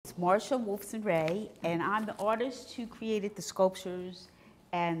Marcia Wolfson Ray, and I'm the artist who created the sculptures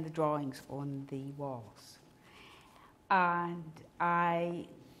and the drawings on the walls. And I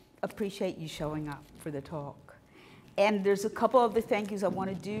appreciate you showing up for the talk. And there's a couple of the thank yous I want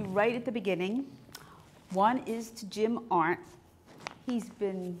to do right at the beginning. One is to Jim Arndt. He's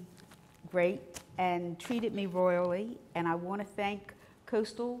been great and treated me royally, and I want to thank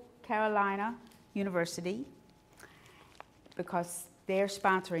Coastal Carolina University because they're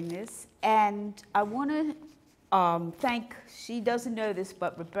sponsoring this. And I want to thank, she doesn't know this,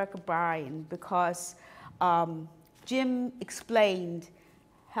 but Rebecca Bryan, because Jim explained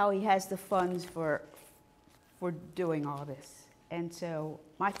how he has the funds for doing all this. And so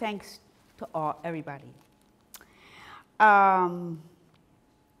my thanks to everybody. I'll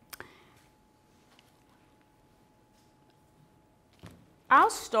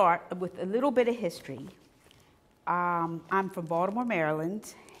start with a little bit of history. I'm from Baltimore,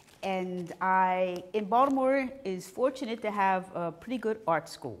 Maryland, and in Baltimore is fortunate to have a pretty good art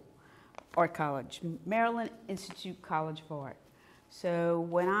school, art college, Maryland Institute College of Art. So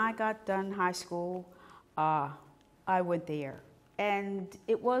when I got done high school, I went there, and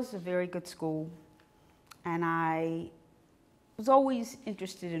it was a very good school, and I was always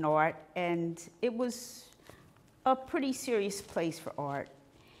interested in art, and it was a pretty serious place for art.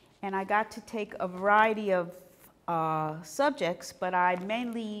 And I got to take a variety of subjects, but I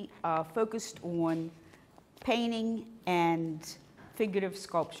mainly focused on painting and figurative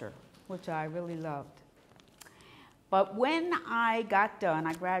sculpture, which I really loved. But when I got done,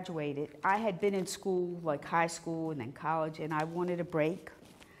 I graduated, I had been in school, like high school and then college, and I wanted a break.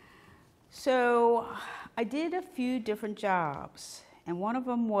 So I did a few different jobs, and one of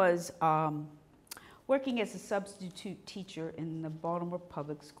them was working as a substitute teacher in the Baltimore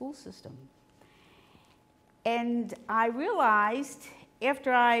public school system. And I realized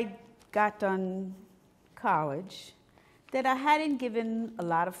after I got done college that I hadn't given a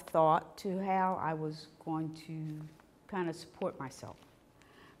lot of thought to how I was going to kind of support myself.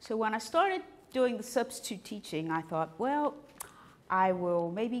 So when I started doing the substitute teaching, I thought, well, I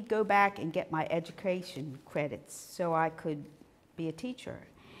will maybe go back and get my education credits so I could be a teacher.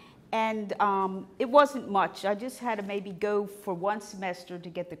 And it wasn't much. I just had to maybe go for one semester to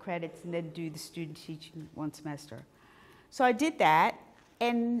get the credits and then do the student teaching one semester. So I did that,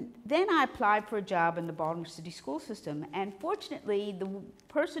 and then I applied for a job in the Baltimore City school system. And fortunately, the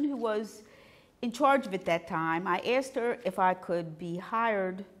person who was in charge of it that time, I asked her if I could be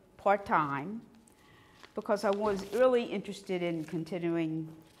hired part-time because I was really interested in continuing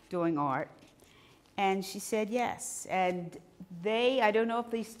doing art. And she said yes. And I don't know if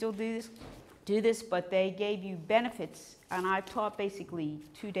they still do this, but they gave you benefits, and I taught basically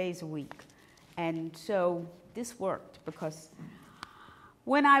 2 days a week. And so this worked because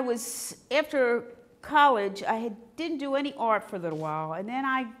when I was, after college, didn't do any art for a little while, and then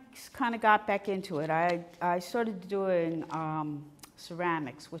I kind of got back into it. I started doing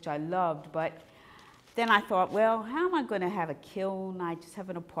ceramics, which I loved, but then I thought, well, how am I going to have a kiln? I just have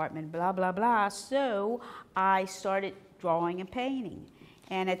an apartment, blah, blah, blah. So I started drawing and painting.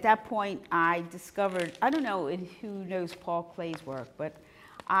 And at that point, I discovered, I don't know who knows Paul Klee's work, but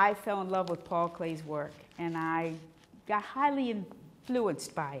I fell in love with Paul Klee's work, and I got highly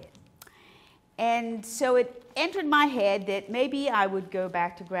influenced by it. And so it entered my head that maybe I would go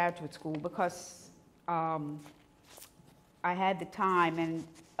back to graduate school because I had the time. And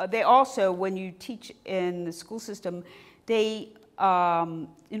they also, when you teach in the school system, they,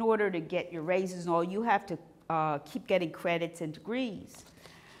 in order to get your raises and all, you have to keep getting credits and degrees.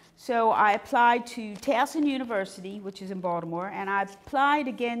 So I applied to Towson University, which is in Baltimore, and I applied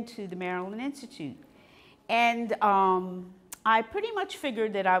again to the Maryland Institute. And I pretty much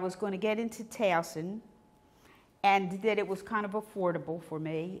figured that I was going to get into Towson and that it was kind of affordable for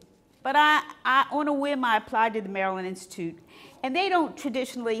me. But on a whim, I applied to the Maryland Institute, and they don't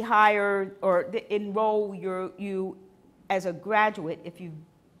traditionally hire or enroll you as a graduate if you've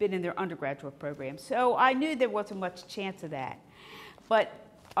been in their undergraduate program. So I knew there wasn't much chance of that. But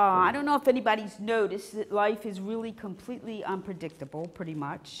I don't know if anybody's noticed that life is really completely unpredictable, pretty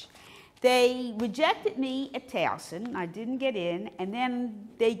much. They rejected me at Towson. I didn't get in, and then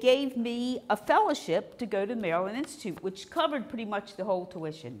they gave me a fellowship to go to the Maryland Institute, which covered pretty much the whole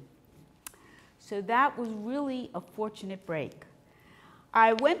tuition. So that was really a fortunate break.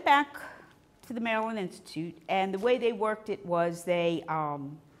 I went back to the Maryland Institute, and the way they worked it was they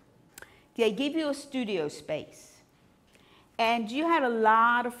give you a studio space, and you had a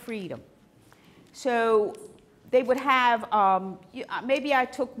lot of freedom. So they would have, maybe I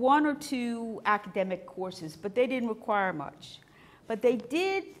took 1 or 2 academic courses, but they didn't require much. But they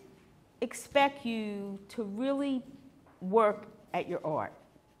did expect you to really work at your art,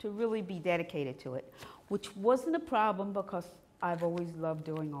 to really be dedicated to it, which wasn't a problem because I've always loved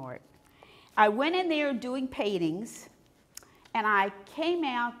doing art. I went in there doing paintings, and I came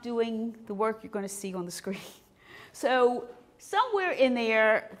out doing the work you're going to see on the screen. So somewhere in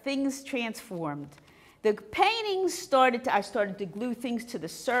there, things transformed. The paintings I started to glue things to the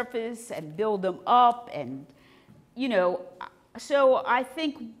surface and build them up, and, you know, so I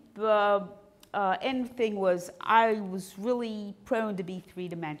think the end thing was I was really prone to be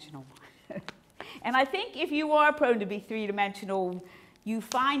three-dimensional. And I think if you are prone to be three-dimensional, you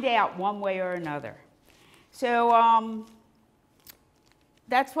find out one way or another. So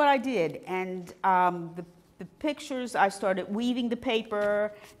that's what I did. And the pictures, I started weaving the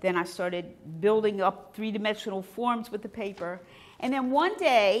paper, then I started building up three-dimensional forms with the paper. And then one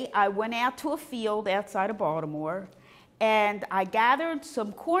day, I went out to a field outside of Baltimore, and I gathered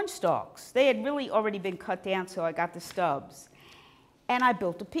some corn stalks. They had really already been cut down, so I got the stubs. And I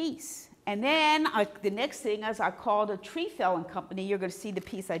built a piece. And then the next thing is I called a tree felling company. You're going to see the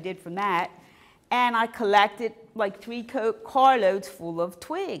piece I did from that. And I collected like 3 carloads full of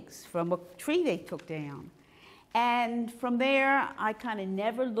twigs from a tree they took down. And from there, I kind of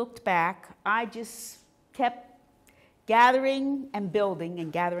never looked back. I just kept gathering and building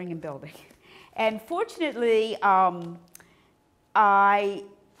and gathering and building. And fortunately, I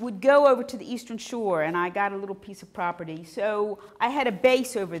would go over to the Eastern Shore, and I got a little piece of property. So I had a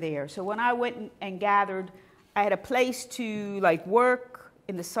base over there. So when I went and gathered, I had a place to like work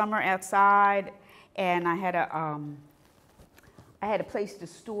in the summer outside, and I had a place to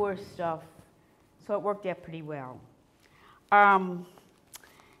store stuff. So it worked out pretty well.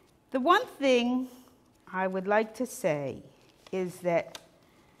 The one thing I would like to say is that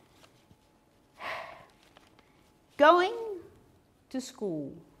going to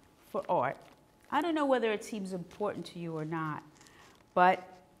school for art, I don't know whether it seems important to you or not, but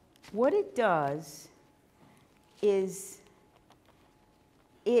what it does is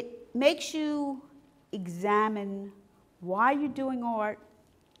it makes you examine why you're doing art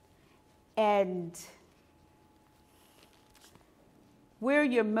and where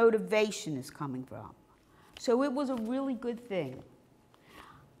your motivation is coming from. So it was a really good thing.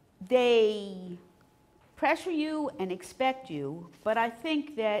 They pressure you and expect you, but I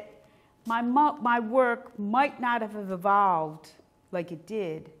think that my work might not have evolved like it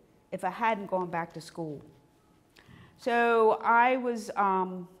did if I hadn't gone back to school. So I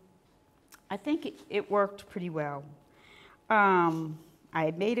think it worked pretty well. I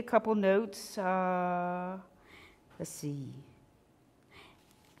had made a couple notes. Let's see.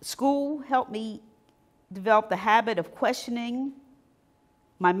 School helped me develop the habit of questioning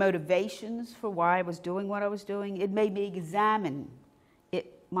my motivations for why I was doing what I was doing. It made me examine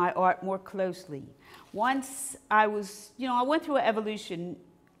my art more closely. Once I went through an evolution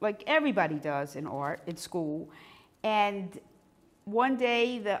like everybody does in art, in school, and one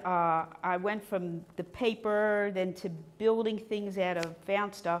day I went from the paper then to building things out of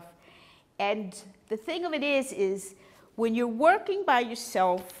found stuff. And the thing of it is when you're working by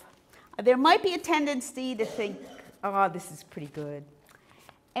yourself, there might be a tendency to think, oh, this is pretty good.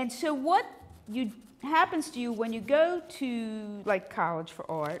 And so what happens to you when you go to like college for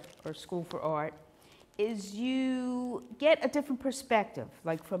art or school for art is you get a different perspective,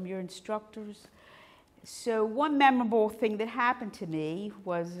 like from your instructors. So one memorable thing that happened to me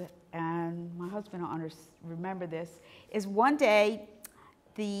was, and my husband will remember this, is one day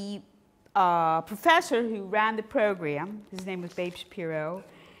the professor who ran the program, his name was Babe Shapiro,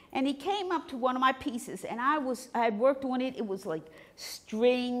 and he came up to one of my pieces, and I had worked on it. It was like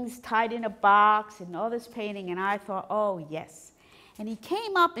strings tied in a box and all this painting, and I thought, oh, yes. And he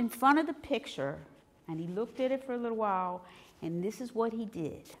came up in front of the picture, and he looked at it for a little while, and this is what he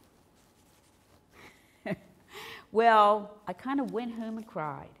did. Well, I kind of went home and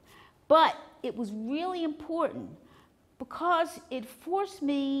cried. But it was really important because it forced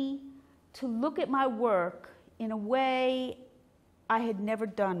me to look at my work in a way I had never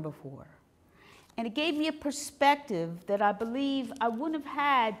done before. And it gave me a perspective that I believe I wouldn't have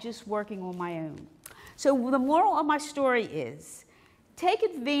had just working on my own. So the moral of my story is, take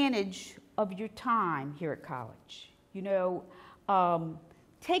advantage of your time here at college. You know,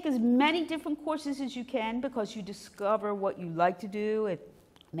 take as many different courses as you can because you discover what you like to do and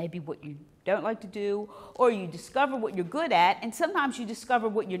maybe what you don't like to do, or you discover what you're good at, and sometimes you discover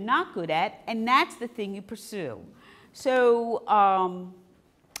what you're not good at, and that's the thing you pursue. So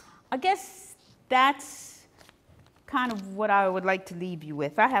I guess that's kind of what I would like to leave you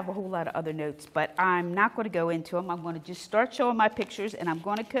with. I have a whole lot of other notes, but I'm not going to go into them. I'm going to just start showing my pictures, and I'm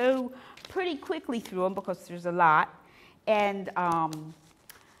going to go pretty quickly through them because there's a lot. And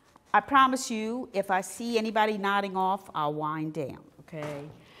I promise you, if I see anybody nodding off, I'll wind down, okay?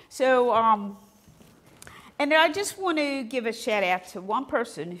 So, and I just want to give a shout out to one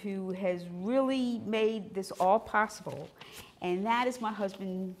person who has really made this all possible, and that is my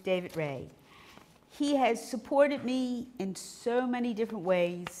husband, David Ray. He has supported me in so many different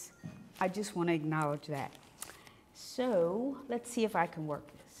ways. I just want to acknowledge that. So let's see if I can work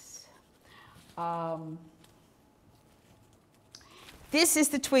this. This is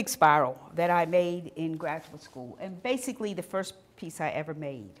the twig spiral that I made in graduate school, and basically the first piece I ever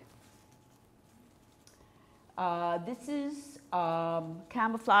made. This is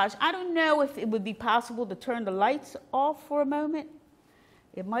camouflage. I don't know if it would be possible to turn the lights off for a moment.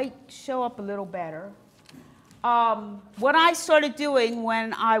 It might show up a little better. What I started doing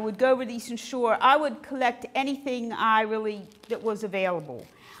when I would go over the Eastern Shore, I would collect anything that was available.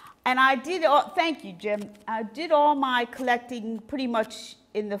 And I did, thank you, Jim. I did all my collecting pretty much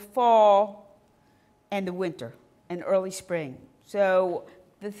in the fall and the winter and early spring. So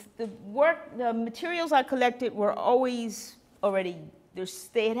the materials I collected were always already,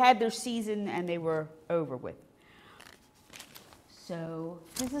 they had had their season and they were over with. So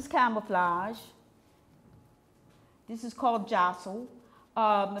this is camouflage. This is called jostle.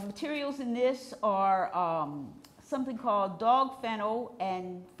 The materials in this are something called dog fennel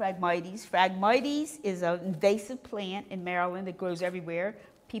and phragmites. Phragmites is an invasive plant in Maryland that grows everywhere.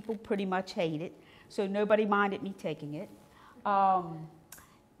 People pretty much hate it, so nobody minded me taking it.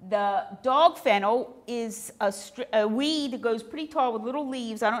 The dog fennel is a weed that goes pretty tall with little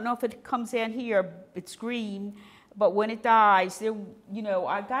leaves. I don't know if it comes down here. It's green. But when it dies,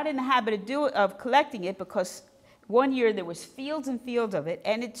 I got in the habit of collecting it because one year there was fields and fields of it,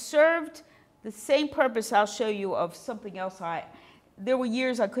 and it served the same purpose I'll show you of something else. There were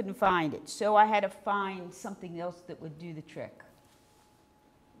years I couldn't find it, so I had to find something else that would do the trick.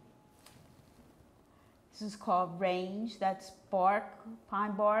 This is called range. That's bark,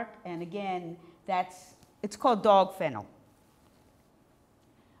 pine bark, and again, it's called dog fennel.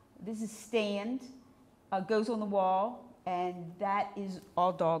 This is stand. Goes on the wall, and that is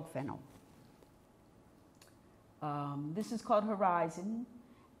all dog fennel. This is called horizon,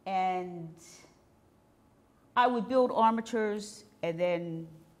 and I would build armatures and then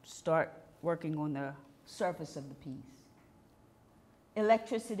start working on the surface of the piece.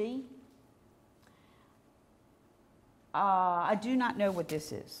 Electricity. I do not know what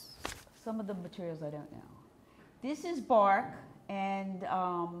this is. Some of the materials I don't know. This is bark, and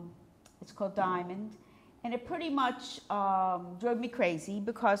it's called diamond. And it pretty much drove me crazy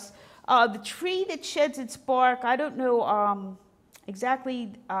because the tree that sheds its bark, I don't know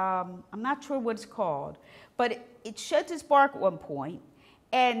exactly, I'm not sure what it's called, but it sheds its bark at one point,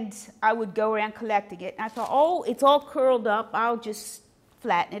 and I would go around collecting it, and I thought, oh, it's all curled up, I'll just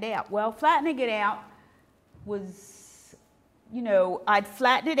flatten it out. Well, flattening it out was, I'd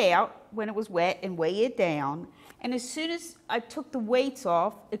flatten it out when it was wet and weigh it down, and as soon as I took the weights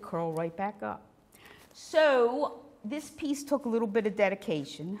off, it curled right back up. So this piece took a little bit of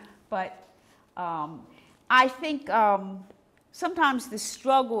dedication, but I think sometimes the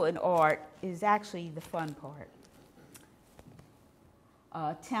struggle in art is actually the fun part.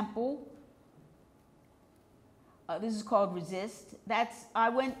 Temple. This is called resist.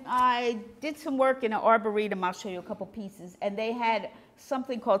 I did some work in an arboretum. I'll show you a couple pieces, and they had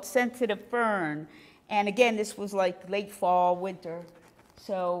something called sensitive fern. And again, this was like late fall, winter.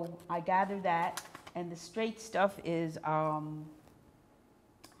 So I gathered that. And the straight stuff is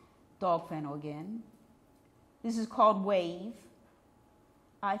dog fennel again. This is called wave.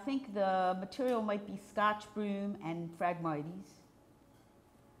 I think the material might be Scotch broom and phragmites.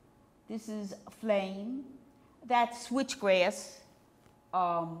 This is flame. That's switchgrass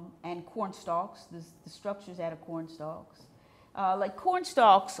and corn stalks. The structure's out of corn stalks. Like corn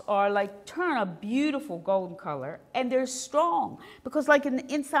stalks turn a beautiful golden color, and they're strong because like in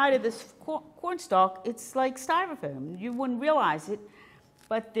the inside of this corn stalk, it's like styrofoam. You wouldn't realize it,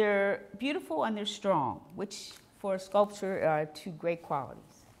 but they're beautiful and they're strong, which for a sculpture are two great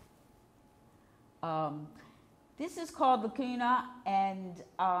qualities. This is called Lacuna, and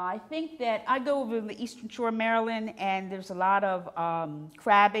I think that I go over the Eastern Shore of Maryland, and there's a lot of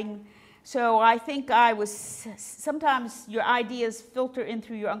crabbing. So I think sometimes your ideas filter in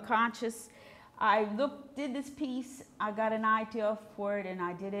through your unconscious. I did this piece, I got an idea for it, and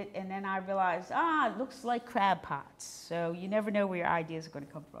I did it, and then I realized, it looks like crab pots. So you never know where your ideas are going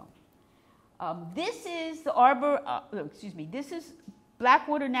to come from. This is this is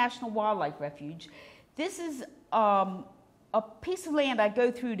Blackwater National Wildlife Refuge. This is a piece of land I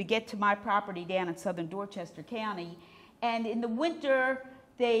go through to get to my property down in southern Dorchester County. And in the winter,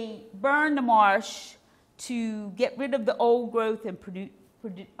 they burn the marsh to get rid of the old growth and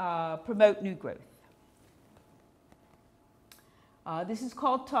promote new growth. This is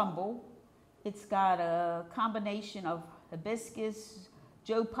called Tumble. It's got a combination of hibiscus,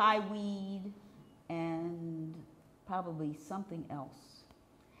 Joe Pye weed, and probably something else.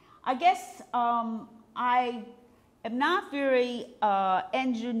 I guess I am not very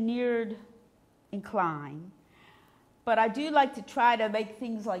engineered inclined, but I do like to try to make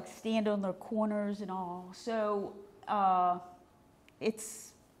things like stand on their corners and all. So it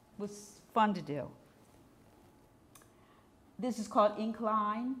was fun to do. This is called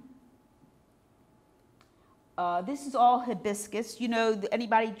Incline. This is all hibiscus. You know,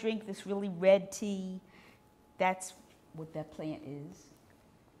 anybody drink this really red tea? That's what that plant is.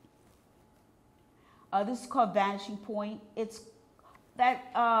 This is called Vanishing Point. It's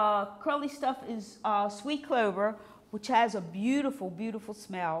that curly stuff is sweet clover, which has a beautiful, beautiful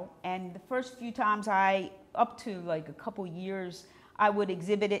smell. And the first few times up to like a couple years, I would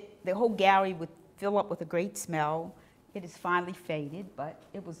exhibit it. The whole gallery would fill up with a great smell. It has finally faded, but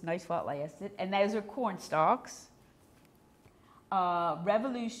it was nice while it lasted. And those are corn stalks.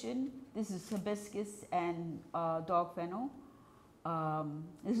 Revolution. This is hibiscus and dog fennel.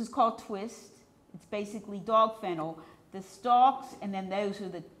 This is called Twist. It's basically dog fennel. The stalks, and then those are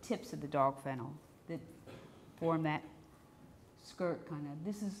the tips of the dog fennel that form that skirt kind of.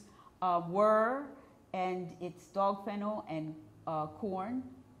 This is Whir, and it's dog fennel and corn.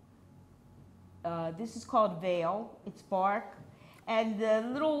 This is called Veil. It's bark. And the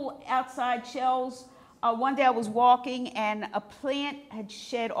little outside shells, one day I was walking and a plant had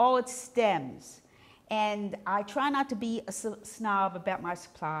shed all its stems. And I try not to be a snob about my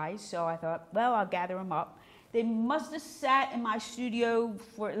supplies, so I thought, well, I'll gather them up. They must have sat in my studio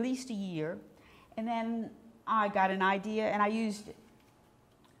for at least a year. And then I got an idea and I used it.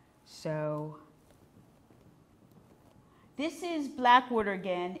 So this is Blackwater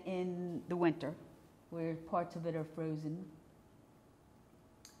again in the winter, where parts of it are frozen.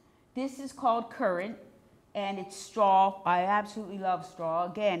 This is called Currant, and it's straw. I absolutely love straw.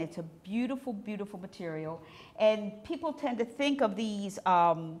 Again, it's a beautiful, beautiful material. And people tend to think of these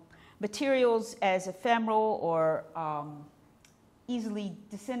materials as ephemeral or easily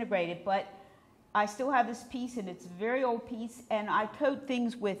disintegrated, but I still have this piece, and it's a very old piece, and I coat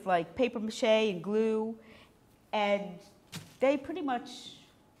things with like paper mache and glue, and they pretty much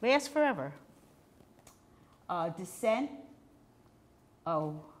last forever. Descent.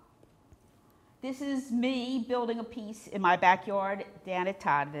 Oh. This is me building a piece in my backyard down at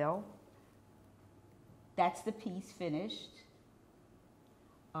Toddville. That's the piece finished.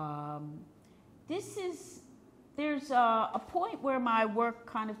 There's a point where my work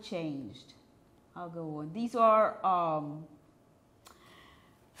kind of changed. I'll go on. These are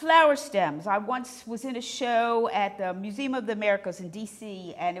flower stems. I once was in a show at the Museum of the Americas in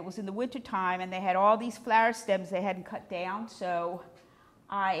DC, and it was in the wintertime, and they had all these flower stems they hadn't cut down, so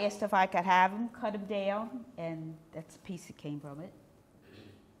I asked if I could have them, cut them down, and that's a piece that came from it.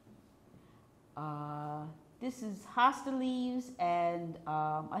 This is hosta leaves and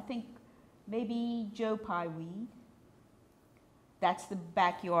I think maybe Joe Pye weed. That's the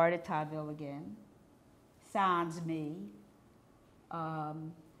backyard at Toddville again. Sans me.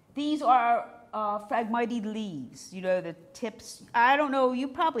 These are phragmites leaves, you know, the tips. I don't know, you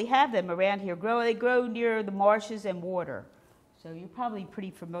probably have them around here. They grow near the marshes and water. So you're probably pretty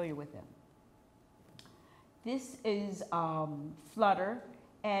familiar with them. This is Flutter,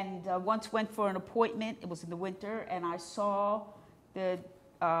 and once went for an appointment. It was in the winter, and I saw the,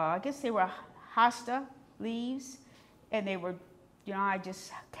 I guess they were hosta leaves, and they were, you know, I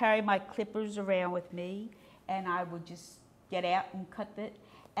just carry my clippers around with me, and I would just get out and cut it.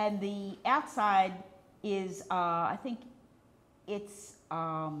 And the outside is, I think it's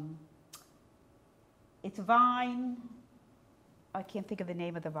vine. I can't think of the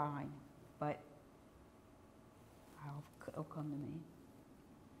name of the vine, but it'll come to me.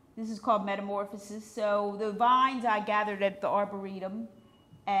 This is called Metamorphosis. So the vines I gathered at the Arboretum,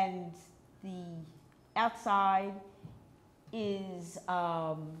 and the outside is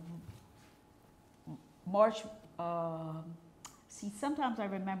marsh. See, sometimes I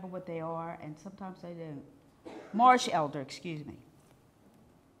remember what they are, and sometimes I don't. Marsh elder, excuse me.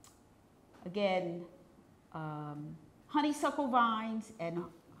 Again, honeysuckle vines and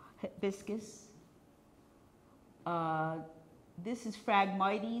hibiscus. this is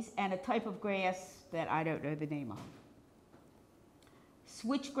Phragmites and a type of grass that I don't know the name of.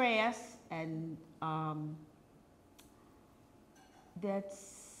 Switchgrass, and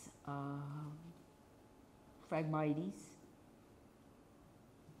that's Phragmites.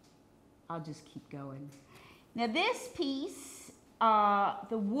 I'll just keep going. Now this piece,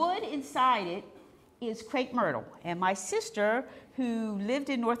 the wood inside it is crepe myrtle. And my sister, who lived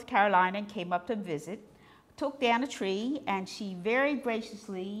in North Carolina and came up to visit, took down a tree, and she very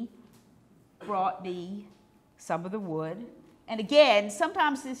graciously brought me some of the wood. And again,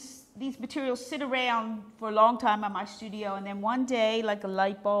 sometimes these materials sit around for a long time in my studio, and then one day, like a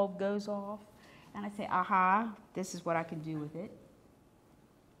light bulb goes off, and I say, aha, this is what I can do with it.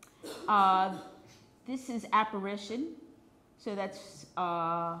 This is apparition, so that's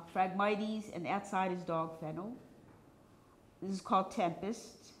Phragmites, and outside is dog fennel. This is called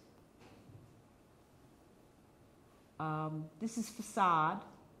tempest. This is facade.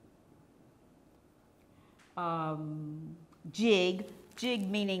 Jig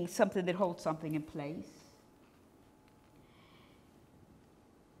meaning something that holds something in place.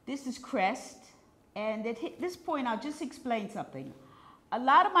 This is crest, and at this point I'll just explain something. A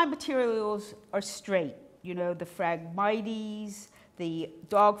lot of my materials are straight, you know, the Phragmites, the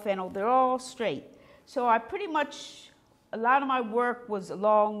dog fennel, they're all straight. So I pretty much, a lot of my work was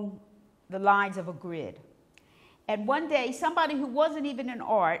along the lines of a grid. And one day somebody who wasn't even in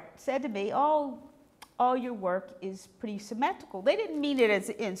art said to me, oh, all your work is pretty symmetrical. They didn't mean it as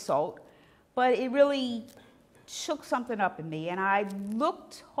an insult, but it really shook something up in me. And I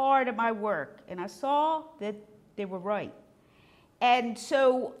looked hard at my work, and I saw that they were right. And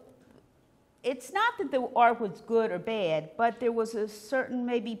so it's not that the art was good or bad, but there was a certain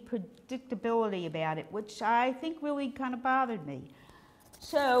maybe predictability about it, which I think really kind of bothered me.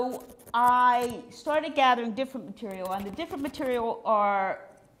 So I started gathering different material, and the different material are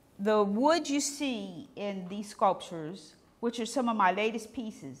the wood you see in these sculptures, which are some of my latest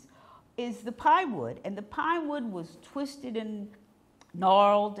pieces, is the pine wood. And the pine wood was twisted and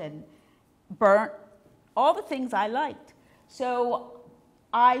gnarled and burnt, all the things I liked. So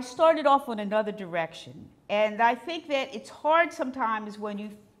I started off in another direction. And I think that it's hard sometimes when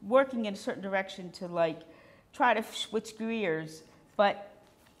you're working in a certain direction to like try to switch gears, but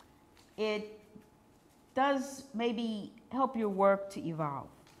it does maybe help your work to evolve.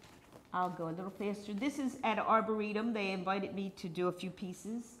 I'll go a little faster. This is at an arboretum. They invited me to do a few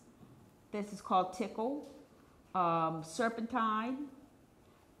pieces. This is called Tickle, Serpentine,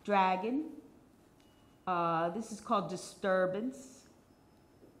 Dragon. This is called Disturbance.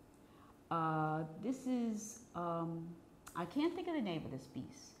 This is, I can't think of the name of this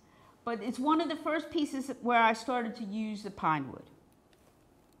piece, but it's one of the first pieces where I started to use the pine wood.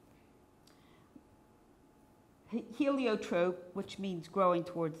 Heliotrope, which means growing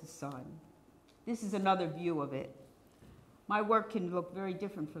towards the sun. This is another view of it. My work can look very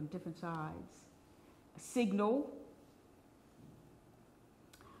different from different sides. Signal,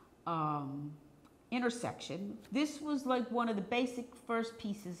 intersection. This was like one of the basic first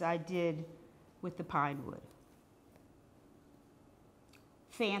pieces I did with the pine wood.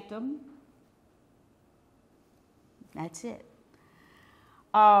 Phantom. That's it.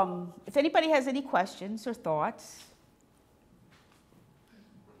 If anybody has any questions or thoughts.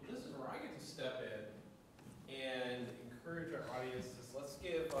 This is where I get to step in and encourage our audiences. Let's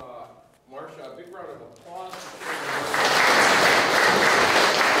give Marcia a big round of applause.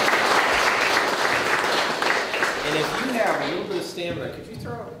 And if you have a little bit of stamina, could you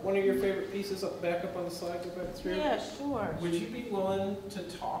throw one of your favorite pieces back up on the slide? Go back through. Yeah, sure. Would you be willing to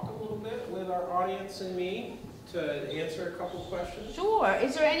talk a little bit with our audience and me to answer a couple questions? Sure.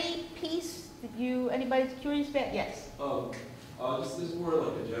 Is there any piece that anybody's curious about? Yes. This is more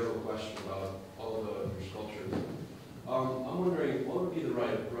like a general question about all of your sculptures. I'm wondering, what would be the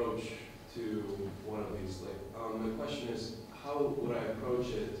right approach to one of these? Like, the question is, how would I approach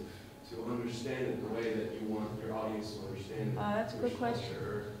it to understand it the way that you want your audience to understand it? That's a good question.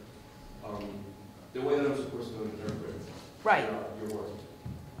 Or, the way that I'm supposed to interpret your work.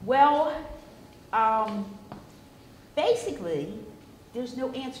 Well, basically, there's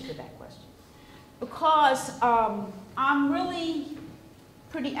no answer to that question because I'm really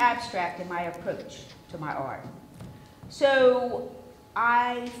pretty abstract in my approach to my art. So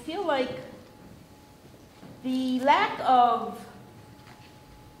I feel like the lack of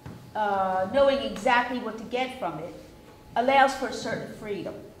knowing exactly what to get from it allows for a certain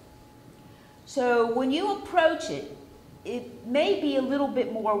freedom. So when you approach it, it may be a little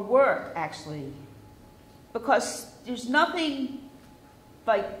bit more work actually, because there's nothing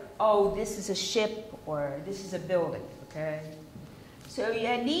like, oh, this is a ship or this is a building, okay? So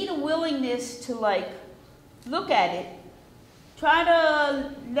you need a willingness to like look at it, try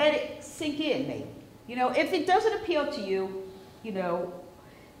to let it sink in maybe. You know, if it doesn't appeal to you, you know,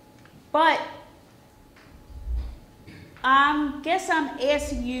 but guess I'm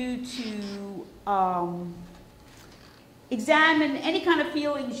asking you to examine any kind of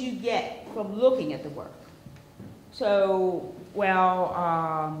feelings you get from looking at the work. So,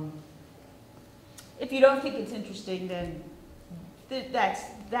 well, if you don't think it's interesting, then that's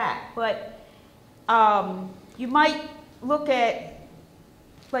that. But you might look at,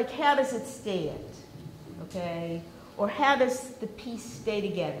 like, how does it stand, okay? Or how does the piece stay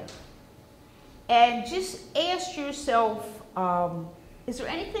together? And just ask yourself, is there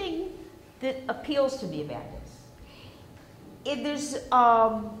anything that appeals to me about this? If there's,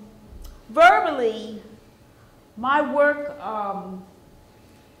 verbally, my work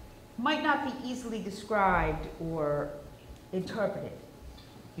might not be easily described or interpreted.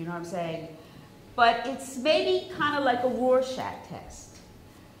 You know what I'm saying? But it's maybe kind of like a Rorschach test.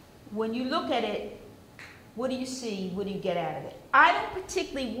 When you look at it, what do you see? What do you get out of it? I don't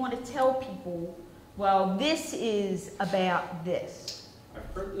particularly want to tell people, well, this is about this.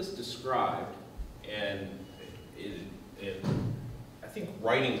 I've heard this described, and I think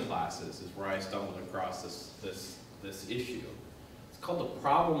writing classes is where I stumbled across this issue. It's called the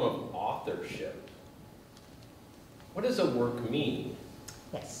problem of authorship. What does a work mean?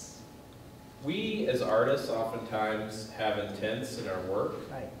 Yes. We as artists oftentimes have intents in our work.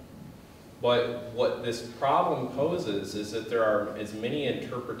 Right. But what this problem poses is that there are as many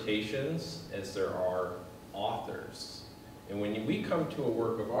interpretations as there are authors. And when we come to a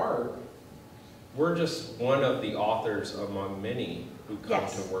work of art, we're just one of the authors among many who come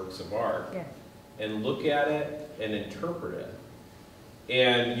Yes. to works of art Yeah. and look at it and interpret it.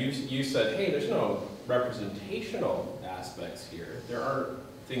 And you said, hey, there's no representational aspects here. There are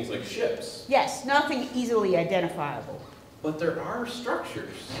things like ships. Yes, nothing easily identifiable. But there are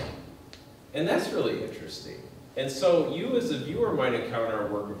structures. And that's really interesting. And so you as a viewer might encounter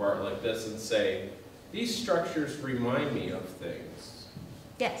a work of art like this and say, these structures remind me of things.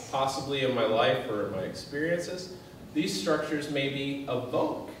 Yes. Possibly in my life or in my experiences. These structures maybe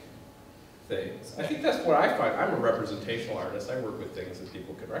evoke things. I think that's what I find. I'm a representational artist. I work with things that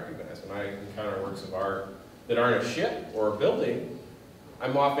people can recognize. When I encounter works of art that aren't a ship or a building,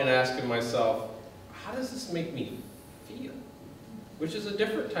 I'm often asking myself, how does this make me feel? Which is a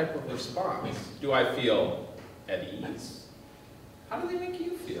different type of response. Do I feel at ease? How do they make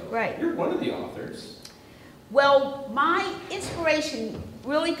you feel? Right. You're one of the authors. Well, my inspiration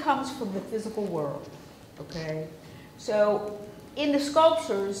really comes from the physical world, okay? So in the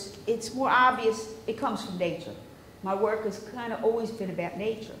sculptures, it's more obvious it comes from nature. My work has kind of always been about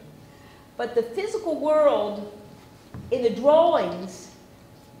nature. But the physical world, in the drawings,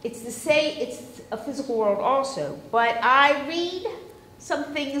 it's a physical world also. But I read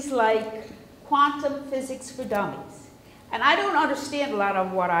some things like quantum physics for dummies. And I don't understand a lot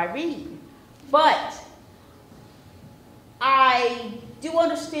of what I read, but I do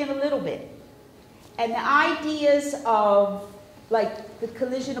understand a little bit. And the ideas of, like, the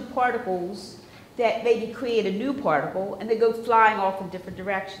collision of particles that maybe create a new particle and they go flying off in different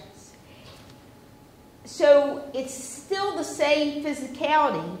directions. So it's still the same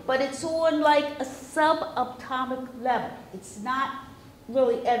physicality, but it's on like a subatomic level. It's not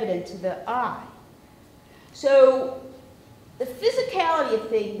really evident to the eye. So the physicality of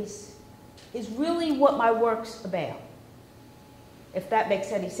things is really what my work's about, if that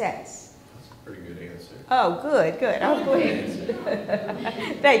makes any sense. That's a pretty good answer. Oh, good, good. I'm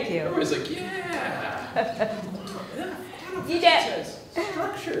glad. Thank you. Everybody's like, yeah. You know,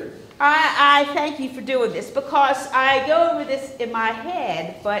 Structure. I thank you for doing this because I go over this in my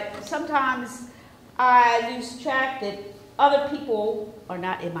head, but sometimes I lose track that other people are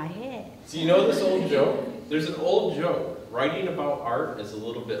not in my head. So you know this old joke? There's an old joke. Writing about art is a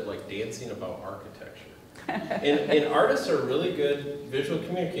little bit like dancing about architecture. And artists are really good visual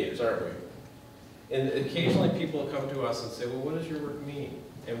communicators, aren't we? And occasionally people come to us and say, well, what does your work mean?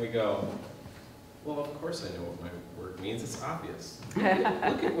 And we go, well, of course I know what my work means. It's obvious.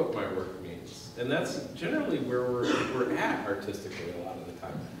 Look at what my work means. And that's generally where we're at artistically a lot of the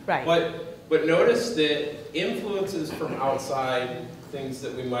time. Right. But notice that influences from outside things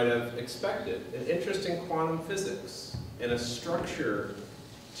that we might have expected. An interest in quantum physics and a structure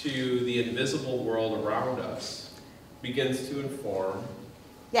to the invisible world around us begins to inform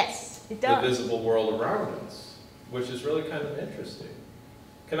Yes, it the does. visible world around us, which is really kind of interesting.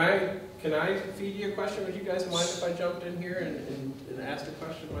 Can I feed you a question? Would you guys mind if I jumped in here and asked a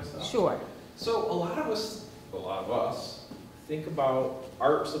question myself? Sure. So a lot of us think about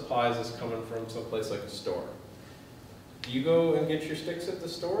art supplies as coming from someplace like a store. Do you go and get your sticks at the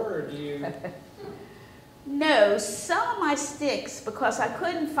store, or do you? No, some of my sticks, because I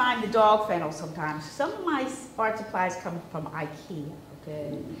couldn't find the dog fennel sometimes, some of my art supplies come from IKEA,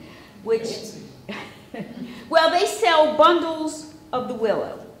 okay? Which, well, they sell bundles of the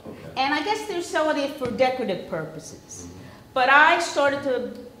willow. Okay. And I guess they're selling it for decorative purposes. But I started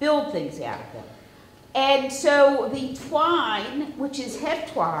to build things out of them. And so the twine, which is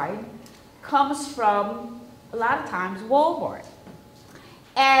heft twine, comes from, a lot of times, Walmart.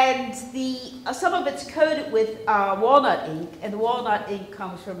 And some of it's coated with walnut ink, and the walnut ink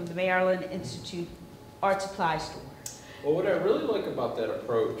comes from the Maryland Institute Art Supply Store. Well, what I really like about that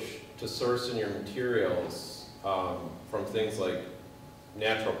approach to sourcing your materials from things like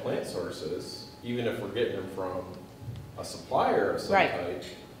natural plant sources, even if we're getting them from a supplier of some type,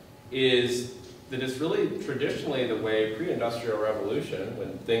 is that it's really traditionally the way pre-industrial revolution,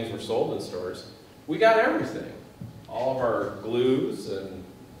 when things were sold in stores, we got everything. All of our glues and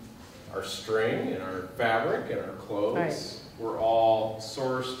our string and our fabric and our clothes were all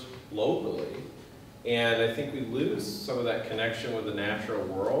sourced locally. And I think we lose some of that connection with the natural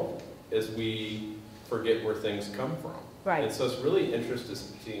world as we forget where things come from. Right. And so it's really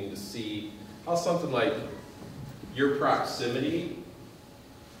interesting to see how something like your proximity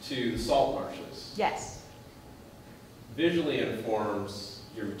to the salt marshes visually informs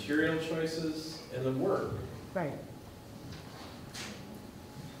your material choices and the work. Right.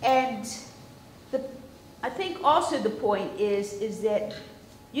 And I think also the point is that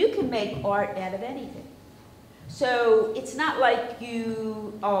you can make art out of anything. So it's not like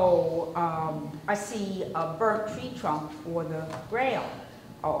you, I see a burnt tree trunk or the ground.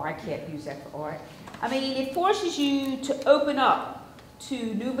 Oh, I can't use that for art. I mean, it forces you to open up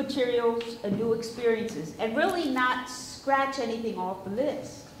to new materials and new experiences and really not scratch anything off the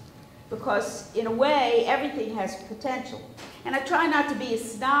list. Because in a way, everything has potential. And I try not to be a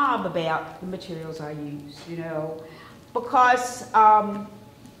snob about the materials I use, you know, because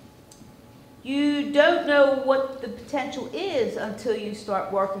you don't know what the potential is until you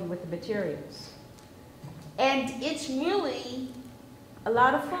start working with the materials. And it's really a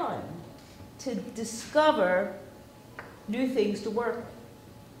lot of fun to discover new things to work with.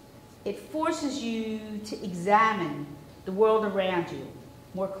 It forces you to examine the world around you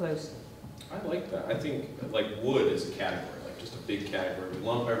more closely. I like that. I think like wood is a category, like just a big category. We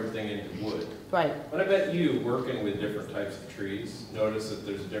lump everything into wood. Right. But I bet you, working with different types of trees, notice that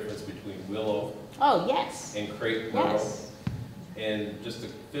there's a difference between willow and crepe myrtle, and just the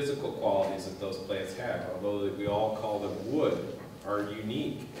physical qualities that those plants have, although we all call them wood, are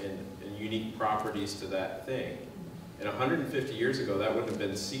unique and unique properties to that thing. And 150 years ago, that wouldn't have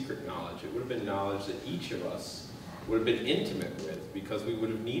been secret knowledge. It would have been knowledge that each of us would have been intimate with, because we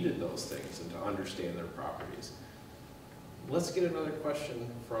would have needed those things and to understand their properties. Let's get another question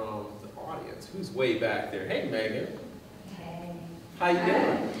from the audience. Who's way back there? Hey, Megan. Hey. How you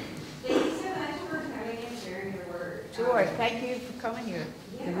doing? Thank you so much for coming and sharing your work. Sure, thank you for coming here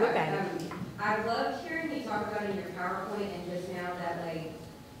to look at it. I love hearing you talk about in your PowerPoint and just now that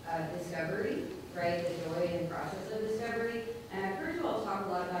discovery, right? The joy and process of discovery. And I've heard you all talk a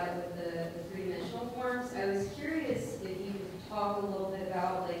lot about it with the three-dimensional forms. I was curious if you could talk a little bit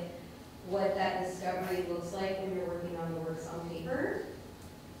about what that discovery looks like when you're working on the works on paper.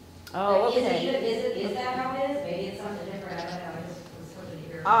 Oh, okay. Is that how it is? Maybe it's something different. I don't know. I just was hoping to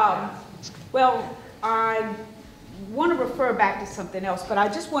hear. Well, I want to refer back to something else, but I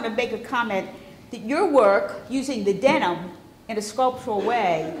just want to make a comment that your work using the denim in a sculptural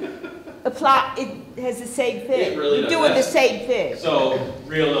way, it has the same thing. It really You're does. doing the same thing. So,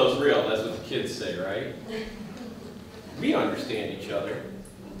 real knows real. That's what the kids say, right? We understand each other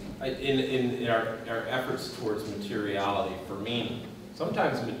in our efforts towards materiality for meaning.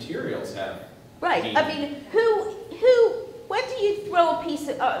 Sometimes materials have meaning. I mean, when do you throw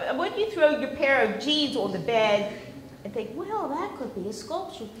when do you throw your pair of jeans on the bed and think, well, that could be a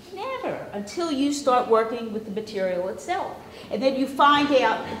sculpture? Never, until you start working with the material itself. And then you find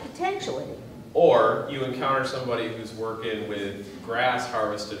out the potential in it. Or you encounter somebody who's working with grass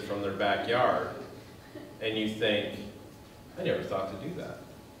harvested from their backyard, and you think, I never thought to do that.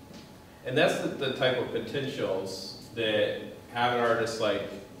 And that's the type of potentials that having artists like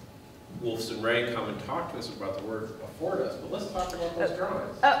Wolfson Ray come and talk to us about the work afford us. But let's talk about those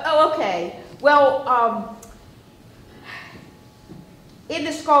drawings. Okay. Well, in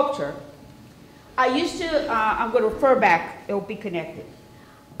the sculpture, I used to, I'm going to refer back, it'll be connected.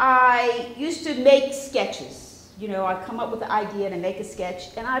 I used to make sketches. You know, I come up with the idea and I make a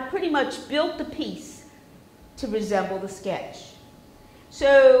sketch, and I pretty much built the piece to resemble the sketch.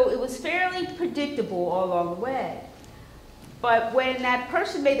 So it was fairly predictable all along the way. But when that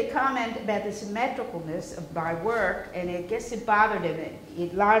person made the comment about the symmetricalness of my work, and I guess it bothered him,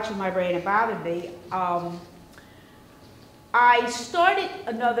 it lodged in my brain and bothered me, I started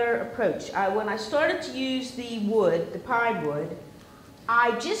another approach. When I started to use the wood, the pine wood,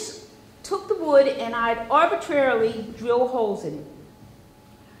 I just took the wood and I'd arbitrarily drill holes in it.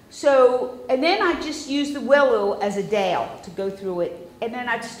 So, and then I just used the willow as a dowel to go through it, and then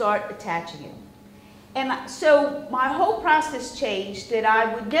I'd start attaching it. And so my whole process changed, that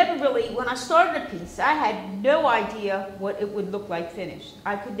I would never really, when I started a piece, I had no idea what it would look like finished.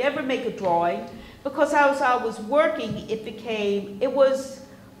 I could never make a drawing, because as I was working, it was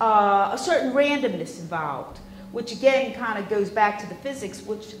a certain randomness involved, which again kind of goes back to the physics,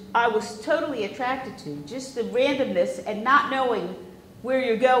 which I was totally attracted to, just the randomness and not knowing where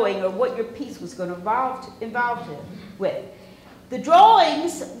you're going or what your piece was going to involve with. The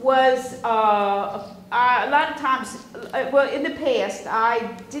drawings was a lot of times, well, in the past,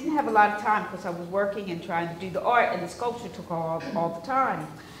 I didn't have a lot of time because I was working and trying to do the art, and the sculpture took all the time.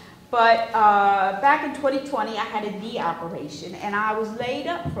 But back in 2020, I had a knee operation, and I was laid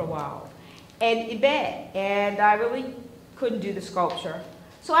up for a while and in bed, and I really couldn't do the sculpture.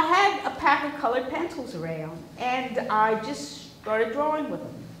 So I had a pack of colored pencils around, and I just started drawing with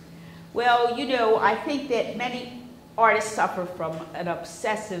them. Well, you know, I think that many artists suffer from an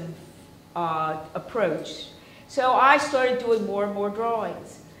obsessive approach. So I started doing more and more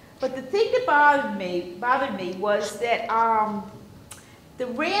drawings. But the thing that bothered me was that the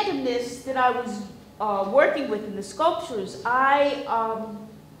randomness that I was working with in the sculptures, I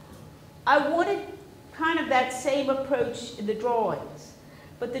wanted kind of that same approach in the drawings.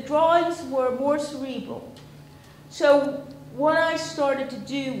 But the drawings were more cerebral. So what I started to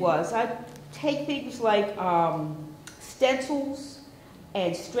do was I'd take things like stencils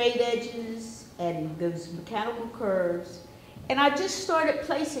and straight edges and those mechanical curves, and I just started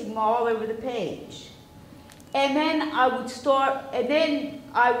placing them all over the page. And then I would start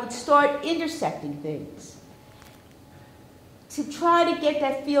intersecting things to try to get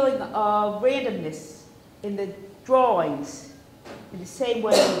that feeling of randomness in the drawings in the same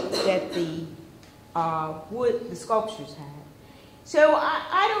way that the sculptures had. So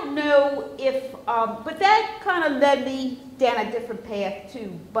I don't know if, but that kind of led me down a different path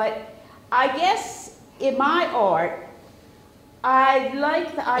too. But I guess in my art, I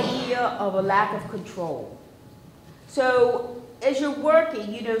like the idea of a lack of control. So as you're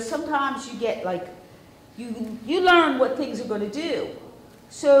working, you know, sometimes you get like, you learn what things are going to do.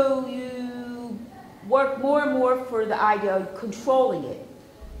 So you work more and more for the idea of controlling it.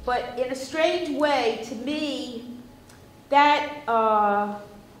 But in a strange way, to me, that, not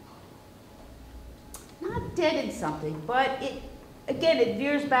deadens something, but it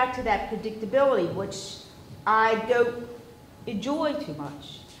veers back to that predictability, which I don't enjoy too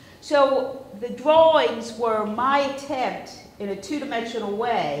much. So the drawings were my attempt in a two-dimensional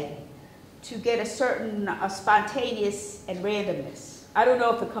way to get a certain spontaneous and randomness. I don't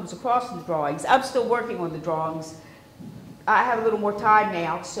know if it comes across in the drawings. I'm still working on the drawings. I have a little more time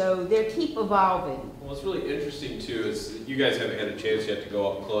now, so they keep evolving. Well, what's really interesting too is you guys haven't had a chance yet to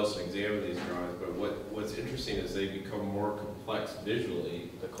go up close and examine these drawings, but what's interesting is they become more complex visually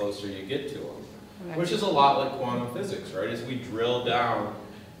the closer you get to them, right. Which is a lot like quantum physics, right? As we drill down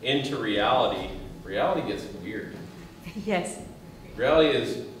into reality, reality gets weird. Yes. Reality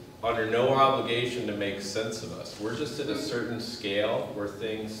is under no obligation to make sense of us. We're just at a certain scale where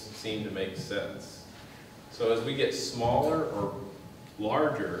things seem to make sense. So as we get smaller or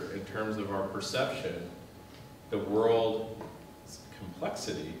larger in terms of our perception, the world's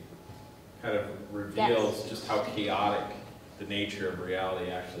complexity kind of reveals just how chaotic the nature of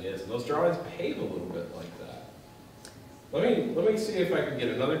reality actually is. And those drawings behave a little bit like that. Let me see if I can get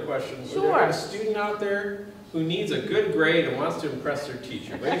another question. Sure. Is there a student out there who needs a good grade and wants to impress their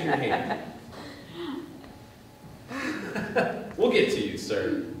teacher? Raise your hand. We'll get to you,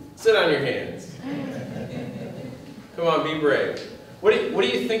 sir. Sit on your hands. Come on, be brave. What do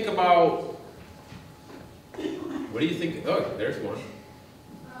you think about? What do you think? Oh, there's one.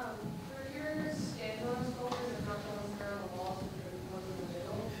 For your standalone sculptures and not the ones that are on the walls and the ones in the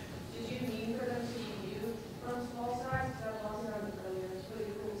middle, did you mean for them to be viewed from small size? Because I was walking around earlier, it's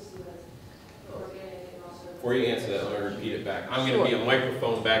really cool to see like the organic and also. Before you answer that, let me repeat it back. I'm going to be a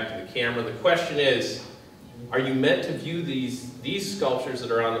microphone back to the camera. The question is, are you meant to view these sculptures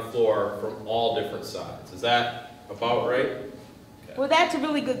that are on the floor from all different sides? Is that about right? Okay. Well, that's a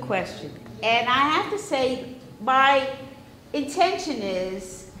really good question. And I have to say, my intention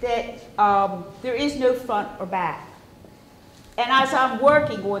is that there is no front or back. And as I'm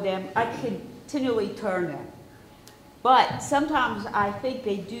working on them, I continually turn them. But sometimes I think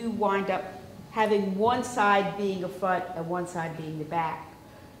they do wind up having one side being a front and one side being the back.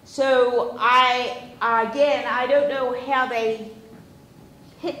 So again, I don't know how they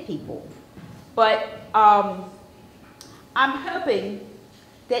hit people, but I'm hoping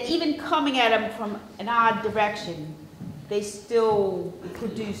that even coming at them from an odd direction, they still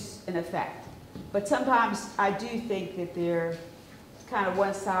produce an effect. But sometimes I do think that they're kind of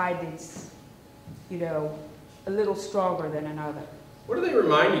one side that's, you know, a little stronger than another. What do they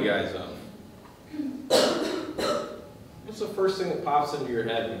remind you guys of? What's the first thing that pops into your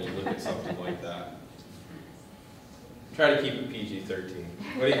head when you look at something like that? Try to keep it PG-13.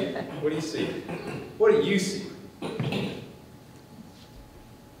 What do you see? What do you see? I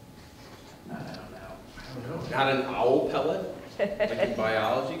don't know. Not an owl pellet? Like in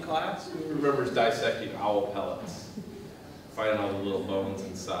biology class? Who remembers dissecting owl pellets? Finding all the little bones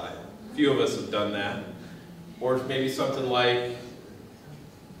inside. A few of us have done that. Or maybe something like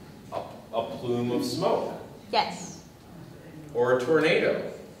a plume of smoke. Yes. Or a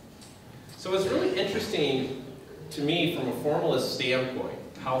tornado. So it's really interesting to me from a formalist standpoint,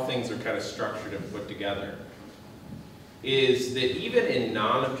 how things are kind of structured and put together, is that even in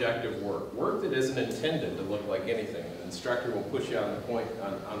non-objective work that isn't intended to look like anything, an instructor will push you on the point,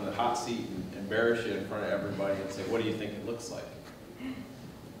 on the hot seat and embarrass you in front of everybody and say, what do you think it looks like?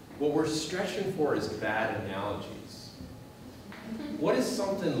 What we're stretching for is bad analogies. What is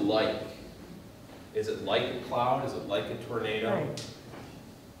something like? Is it like a cloud? Is it like a tornado? Right.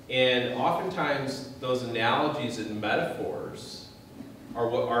 And oftentimes, those analogies and metaphors are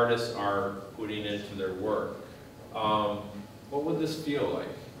what artists are putting into their work. What would this feel like?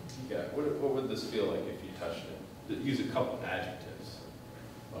 Yeah, what would this feel like if you touched it? Use a couple adjectives.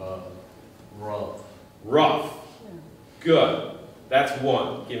 Rough. Rough. Good. That's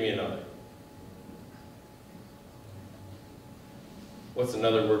one. Give me another. What's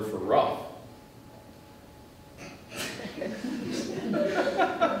another word for rough?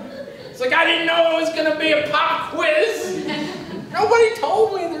 It's like, I didn't know it was going to be a pop quiz. Nobody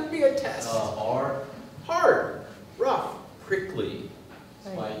told me there'd be a test. Hard. Hard, rough, prickly,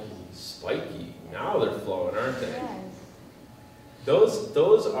 Spiky. spiky. Now they're flowing, aren't they? Yes.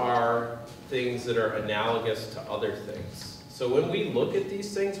 Those are things that are analogous to other things. So when we look at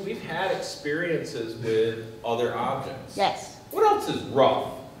these things, we've had experiences with other objects. Yes. What else is rough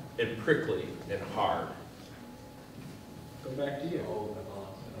and prickly and hard? Go back to you.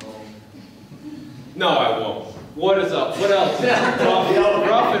 No, I won't. What is up? What else?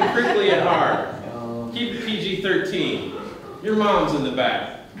 Rough and prickly and hard. Keep it PG-13. Your mom's in the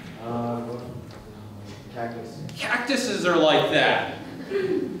back. Cactus. Cactuses are like that.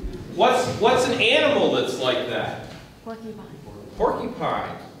 What's an animal that's like that? Porcupine.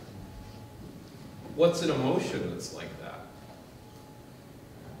 Porcupine. What's an emotion that's like that?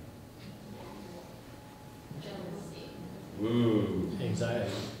 Jealousy. Ooh.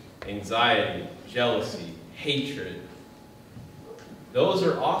 Anxiety. Anxiety, jealousy, hatred. Those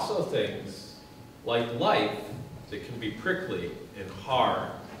are also things like life that can be prickly and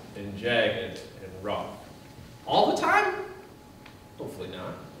hard and jagged and rough. All the time? Hopefully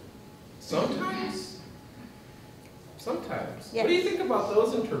not. Sometimes? Sometimes. Yes. What do you think about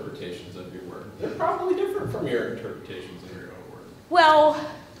those interpretations of your work? They're probably different from your interpretations of your own work. Well,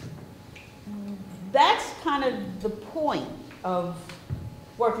 that's kind of the point of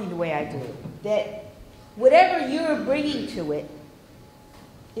working the way I do. That whatever you're bringing to it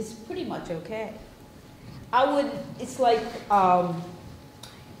is pretty much okay. It's like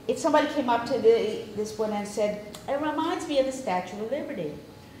if somebody came up to this one and said, it reminds me of the Statue of Liberty.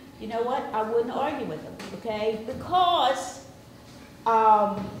 You know what? I wouldn't argue with them, okay? Because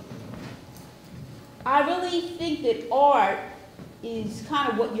I really think that art is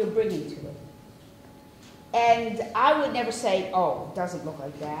kind of what you're bringing to it. And I would never say, oh, it doesn't look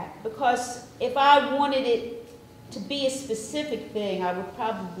like that. Because if I wanted it to be a specific thing, I would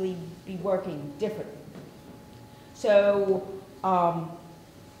probably be working differently. So I'm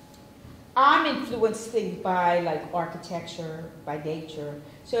influenced by like architecture, by nature.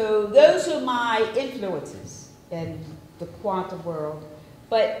 So those are my influences in the quantum world.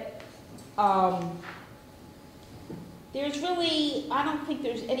 But there's really, I don't think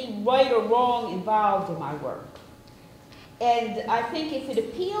there's any right or wrong involved in my work. And I think if it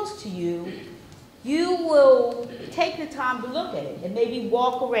appeals to you, you will take the time to look at it and maybe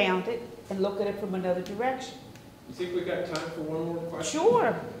walk around it and look at it from another direction. You think we got time for one more question?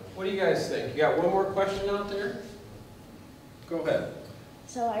 Sure. What do you guys think? You got one more question out there? Go ahead.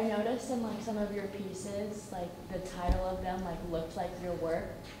 So I noticed in like some of your pieces, like the title of them like looked like your work.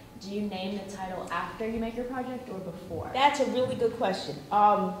 Do you name the title after you make your project or before? That's a really good question.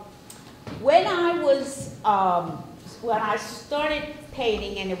 When I started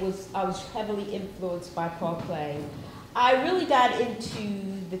painting, and I was heavily influenced by Paul Klee, I really got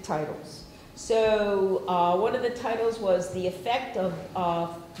into the titles. So one of the titles was The Effect of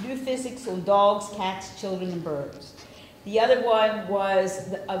New Physics on Dogs, Cats, Children, and Birds. The other one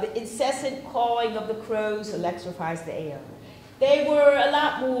was the incessant cawing of the crows electrifies the air. They were a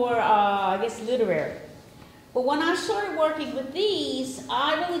lot more, I guess, literary. But when I started working with these,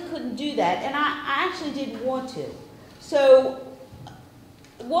 I really couldn't do that, and I actually didn't want to. So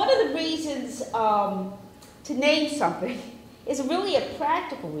one of the reasons to name something is really a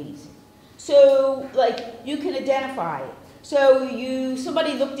practical reason. So, like, you can identify it. So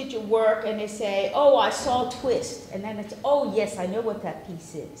somebody looked at your work and they say, oh, I saw a twist. And then it's, oh, yes, I know what that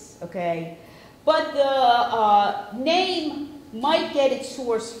piece is, okay? But the name might get its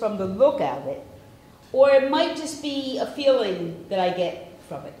source from the look of it, or it might just be a feeling that I get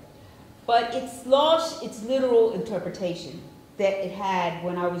from it. But it's lost its literal interpretation that it had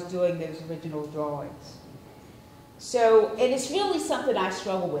when I was doing those original drawings. So, and it's really something I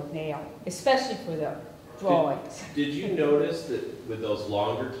struggle with now, especially for the drawings. Did you notice that with those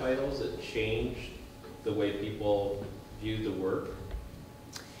longer titles, it changed the way people view the work?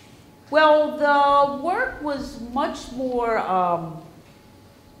 Well, the work was much more, how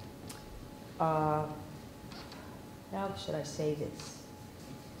should I say this?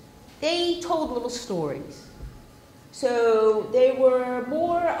 They told little stories. So they were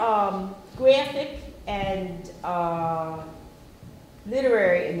more graphic and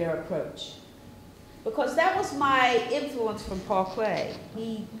literary in their approach. Because that was my influence from Paul Klee.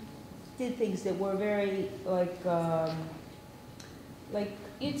 He did things that were very, like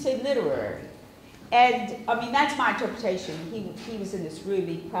you'd say literary. And, I mean, that's my interpretation. He was in this room,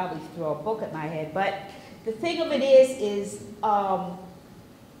 he'd probably throw a book at my head. But the thing of it is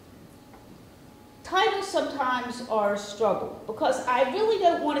titles sometimes are a struggle. Because I really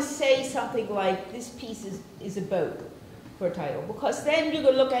don't want to say something like, this piece is a boat for a title. Because then you're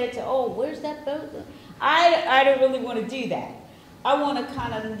going to look at it and say, oh, where's that boat? I don't really want to do that. I want to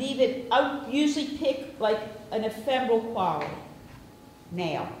kind of leave it, I usually pick like an ephemeral quality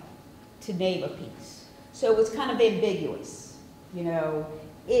now to name a piece. So it's kind of ambiguous, you know.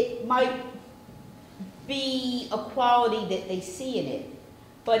 It might be a quality that they see in it,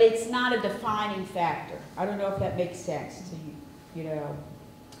 but it's not a defining factor. I don't know if that makes sense to you, you know.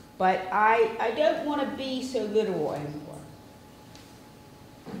 But I don't want to be so literal anymore.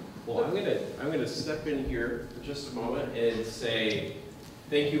 Well, I'm gonna step in here for just a moment and say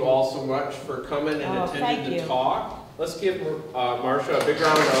thank you all so much for coming and attending the talk. Let's give Marcia a big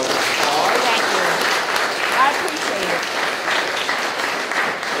round of applause. Thank you. I appreciate it.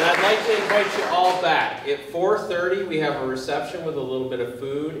 And I'd like to invite you all back. At 4:30, we have a reception with a little bit of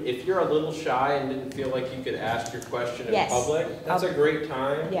food. If you're a little shy and didn't feel like you could ask your question in public, that's a great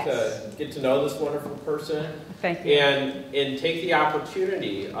time to get to know this wonderful person. Thank you. And take the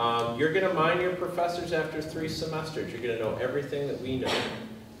opportunity. You're going to mind your professors after 3 semesters. You're going to know everything that we know.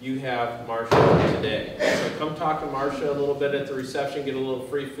 You have Marcia today. So come talk to Marcia a little bit at the reception, get a little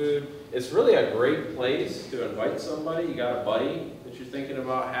free food. It's really a great place to invite somebody. You got a buddy that you're thinking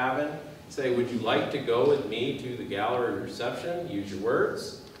about having. Say, would you like to go with me to the gallery reception? Use your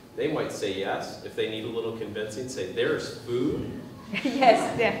words. They might say yes. If they need a little convincing, say, there's food.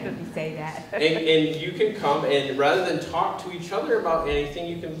 Yes, definitely say that. and you can come, and rather than talk to each other about anything,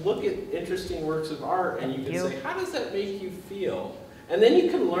 you can look at interesting works of art and you can say, how does that make you feel? And then you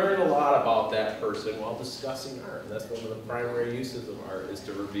can learn a lot about that person while discussing art. And that's one of the primary uses of art, is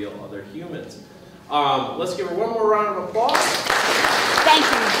to reveal other humans. Let's give her one more round of applause. Thank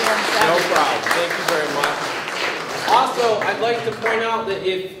you, Jim. No problem. Thank you very much. Also, I'd like to point out that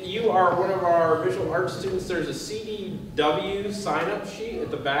if you are one of our visual art students, there's a CDW sign-up sheet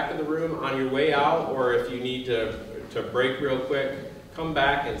at the back of the room on your way out, or if you need to break real quick, come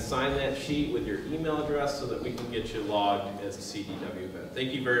back and sign that sheet with your email address so that we can get you logged as a CDW event.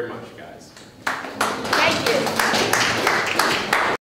 Thank you very much, guys. Thank you.